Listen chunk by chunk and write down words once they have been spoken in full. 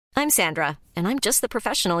I'm Sandra, and I'm just the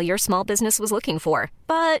professional your small business was looking for.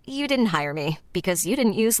 But you didn't hire me because you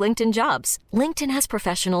didn't use LinkedIn Jobs. LinkedIn has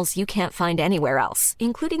professionals you can't find anywhere else,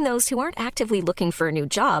 including those who aren't actively looking for a new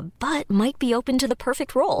job, but might be open to the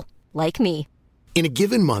perfect role, like me. In a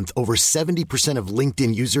given month, over 70% of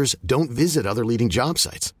LinkedIn users don't visit other leading job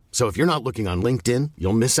sites. So if you're not looking on LinkedIn,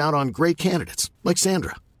 you'll miss out on great candidates like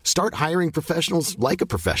Sandra. Start hiring professionals like a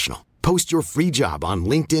professional. Post your free job on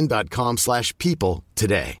linkedin.com/people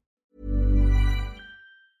today.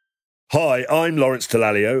 Hi, I'm Lawrence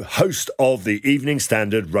Dallaglio, host of the Evening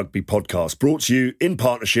Standard Rugby Podcast, brought to you in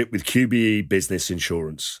partnership with QBE Business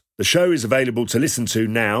Insurance. The show is available to listen to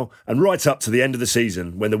now and right up to the end of the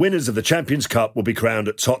season, when the winners of the Champions Cup will be crowned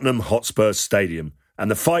at Tottenham Hotspur Stadium,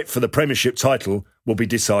 and the fight for the Premiership title will be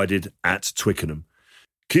decided at Twickenham.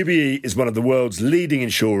 QBE is one of the world's leading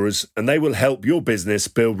insurers, and they will help your business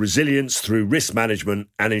build resilience through risk management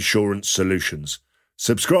and insurance solutions.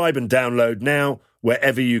 Subscribe and download now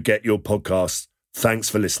wherever you get your podcasts. Thanks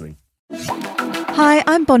for listening. Hi,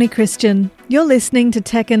 I'm Bonnie Christian. You're listening to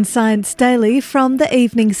Tech and Science Daily from the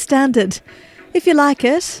Evening Standard. If you like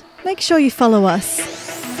it, make sure you follow us.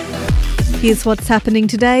 Here's what's happening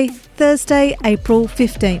today, Thursday, April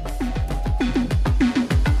 15th.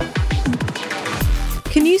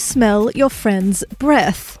 Can you smell your friend's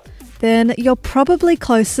breath? Then you're probably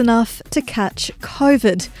close enough to catch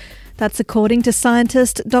COVID. That's according to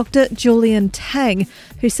scientist Dr. Julian Tang,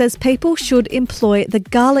 who says people should employ the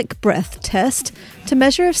garlic breath test to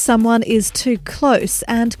measure if someone is too close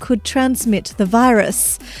and could transmit the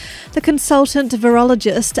virus. The consultant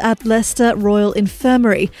virologist at Leicester Royal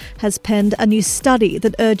Infirmary has penned a new study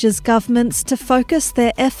that urges governments to focus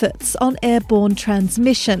their efforts on airborne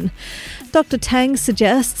transmission. Dr. Tang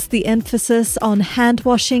suggests the emphasis on hand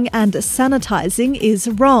washing and sanitising is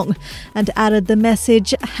wrong, and added the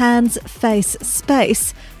message hands, face,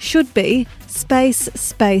 space should be space,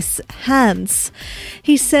 space, hands.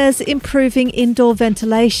 He says improving indoor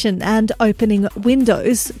ventilation and opening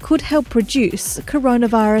windows could help reduce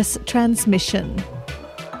coronavirus transmission.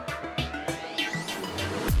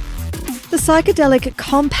 The psychedelic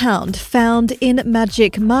compound found in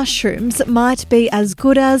magic mushrooms might be as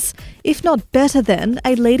good as, if not better than,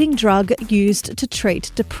 a leading drug used to treat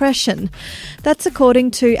depression. That's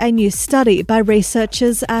according to a new study by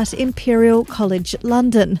researchers at Imperial College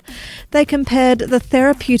London. They compared the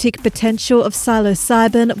therapeutic potential of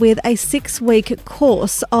psilocybin with a 6-week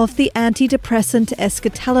course of the antidepressant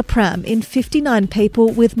escitalopram in 59 people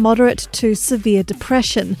with moderate to severe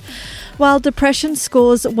depression. While depression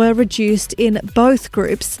scores were reduced in both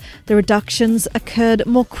groups, the reductions occurred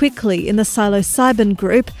more quickly in the psilocybin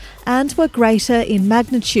group and were greater in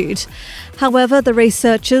magnitude. However, the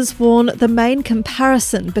researchers warn the main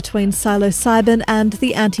comparison between psilocybin and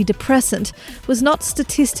the antidepressant was not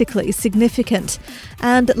statistically significant,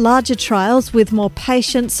 and larger trials with more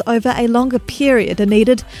patients over a longer period are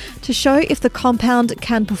needed to show if the compound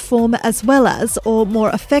can perform as well as, or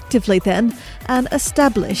more effectively than, an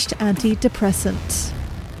established antidepressant.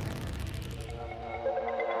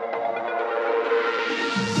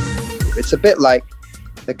 It's a bit like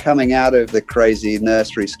the coming out of the crazy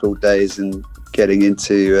nursery school days and getting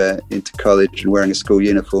into college and wearing a school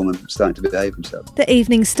uniform and starting to behave himself. The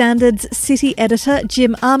Evening Standard's city editor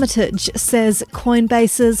Jim Armitage says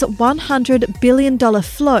Coinbase's $100 billion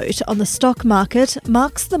float on the stock market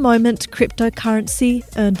marks the moment cryptocurrency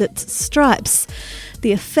earned its stripes.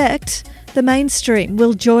 The effect? The mainstream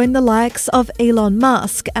will join the likes of Elon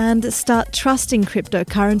Musk and start trusting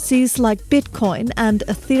cryptocurrencies like Bitcoin and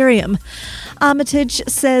Ethereum. Armitage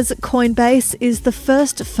says Coinbase is the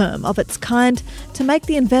first firm of its kind to make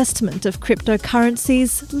the investment of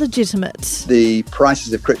cryptocurrencies legitimate. The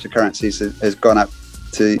prices of cryptocurrencies has gone up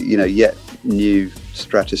to, yet new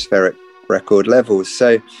stratospheric record levels.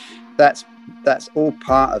 So that's all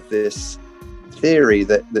part of this theory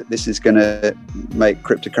that this is going to make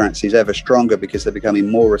cryptocurrencies ever stronger because they're becoming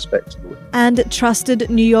more respectable. And trusted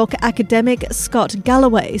New York academic Scott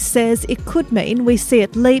Galloway says it could mean we see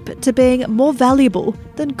it leap to being more valuable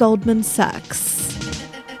than Goldman Sachs.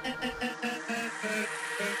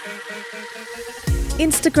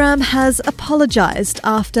 Instagram has apologised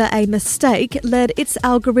after a mistake led its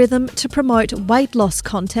algorithm to promote weight loss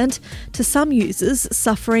content to some users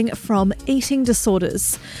suffering from eating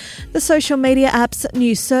disorders. The social media app's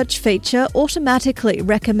new search feature automatically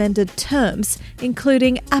recommended terms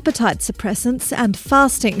including appetite suppressants and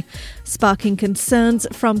fasting, sparking concerns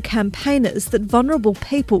from campaigners that vulnerable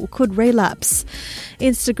people could relapse.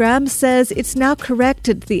 Instagram says it's now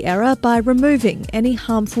corrected the error by removing any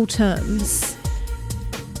harmful terms.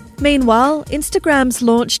 Meanwhile, Instagram's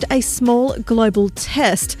launched a small global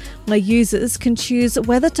test where users can choose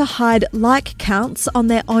whether to hide like counts on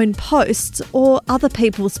their own posts or other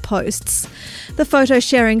people's posts. The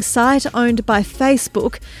photo-sharing site owned by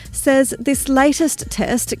Facebook says this latest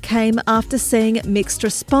test came after seeing mixed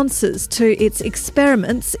responses to its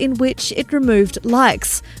experiments in which it removed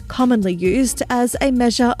likes, commonly used as a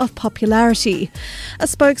measure of popularity. A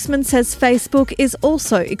spokesman says Facebook is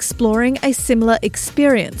also exploring a similar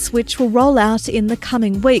experience, which will roll out in the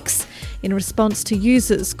coming weeks, in response to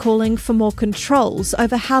users calling for more controls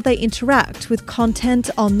over how they interact with content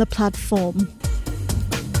on the platform.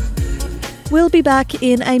 We'll be back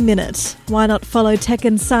in a minute. Why not follow Tech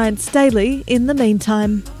and Science Daily in the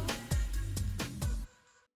meantime?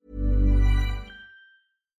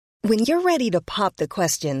 When you're ready to pop the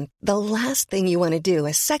question, the last thing you want to do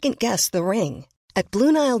is second-guess the ring. At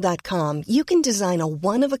BlueNile.com, you can design a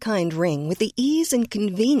one-of-a-kind ring with the ease and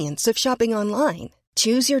convenience of shopping online.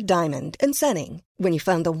 Choose your diamond and setting. When you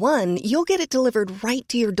find the one, you'll get it delivered right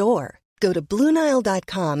to your door. Go to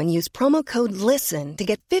BlueNile.com and use promo code LISTEN to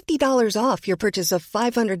get $50 off your purchase of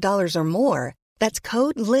 $500 or more. That's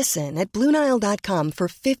code LISTEN at BlueNile.com for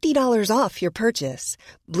 $50 off your purchase.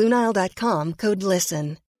 BlueNile.com, code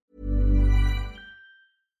LISTEN.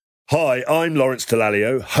 Hi, I'm Lawrence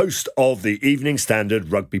Dallaglio, host of the Evening Standard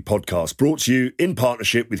Rugby Podcast, brought to you in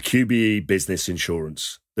partnership with QBE Business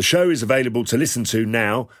Insurance. The show is available to listen to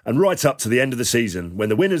now and right up to the end of the season, when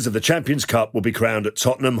the winners of the Champions Cup will be crowned at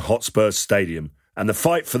Tottenham Hotspur Stadium, and the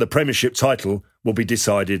fight for the Premiership title will be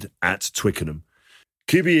decided at Twickenham.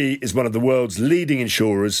 QBE is one of the world's leading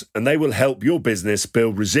insurers, and they will help your business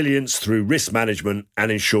build resilience through risk management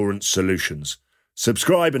and insurance solutions.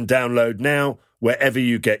 Subscribe and download now wherever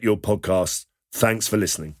you get your podcasts. Thanks for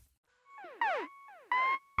listening.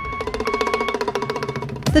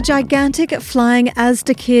 The gigantic flying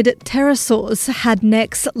asdekid pterosaurs had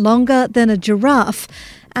necks longer than a giraffe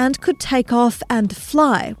and could take off and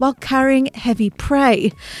fly while carrying heavy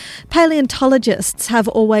prey. Paleontologists have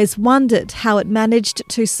always wondered how it managed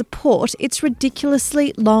to support its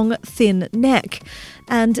ridiculously long, thin neck.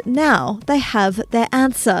 And now they have their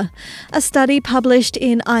answer. A study published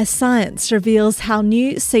in iScience reveals how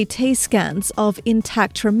new CT scans of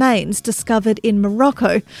intact remains discovered in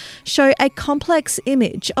Morocco show a complex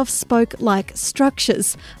image of spoke-like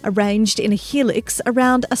structures arranged in a helix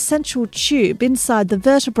around a central tube inside the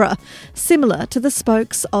vertebra, similar to the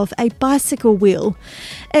spokes of a bicycle wheel.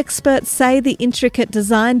 Experts say the intricate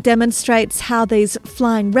design demonstrates how these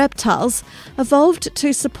flying reptiles evolved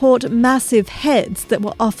to support massive heads that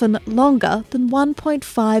were often longer than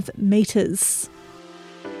 1.5 metres.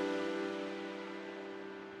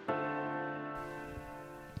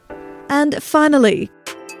 And finally,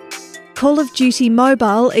 Call of Duty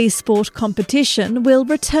Mobile eSport competition will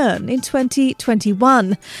return in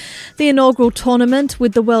 2021. The inaugural tournament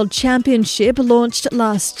with the World Championship launched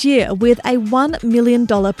last year with a $1 million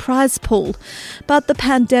prize pool, but the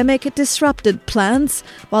pandemic disrupted plans.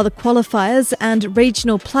 While the qualifiers and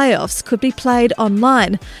regional playoffs could be played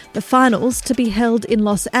online, the finals, to be held in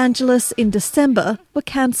Los Angeles in December, were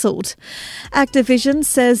cancelled. Activision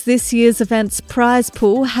says this year's event's prize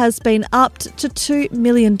pool has been upped to $2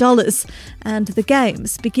 million, and the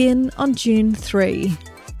games begin on June 3.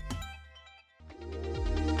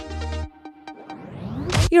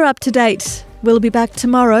 You're up to date. We'll be back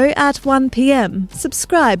tomorrow at 1 p.m.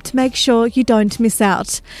 Subscribe to make sure you don't miss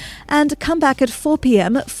out. And come back at 4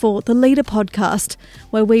 p.m. for the Leader Podcast,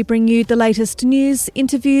 where we bring you the latest news,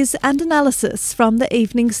 interviews and analysis from the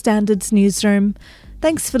Evening Standard's newsroom.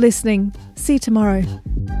 Thanks for listening. See you tomorrow.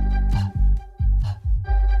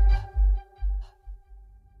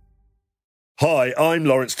 Hi, I'm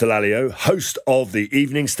Lawrence Dallaglio, host of the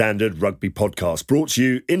Evening Standard Rugby Podcast, brought to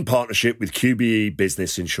you in partnership with QBE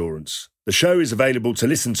Business Insurance. The show is available to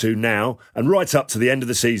listen to now and right up to the end of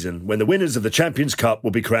the season, when the winners of the Champions Cup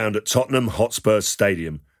will be crowned at Tottenham Hotspur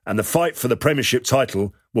Stadium, and the fight for the Premiership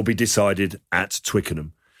title will be decided at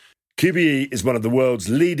Twickenham. QBE is one of the world's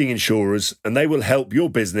leading insurers, and they will help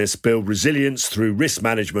your business build resilience through risk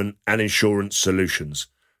management and insurance solutions.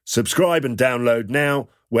 Subscribe and download now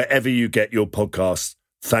wherever you get your podcasts.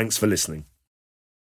 Thanks for listening.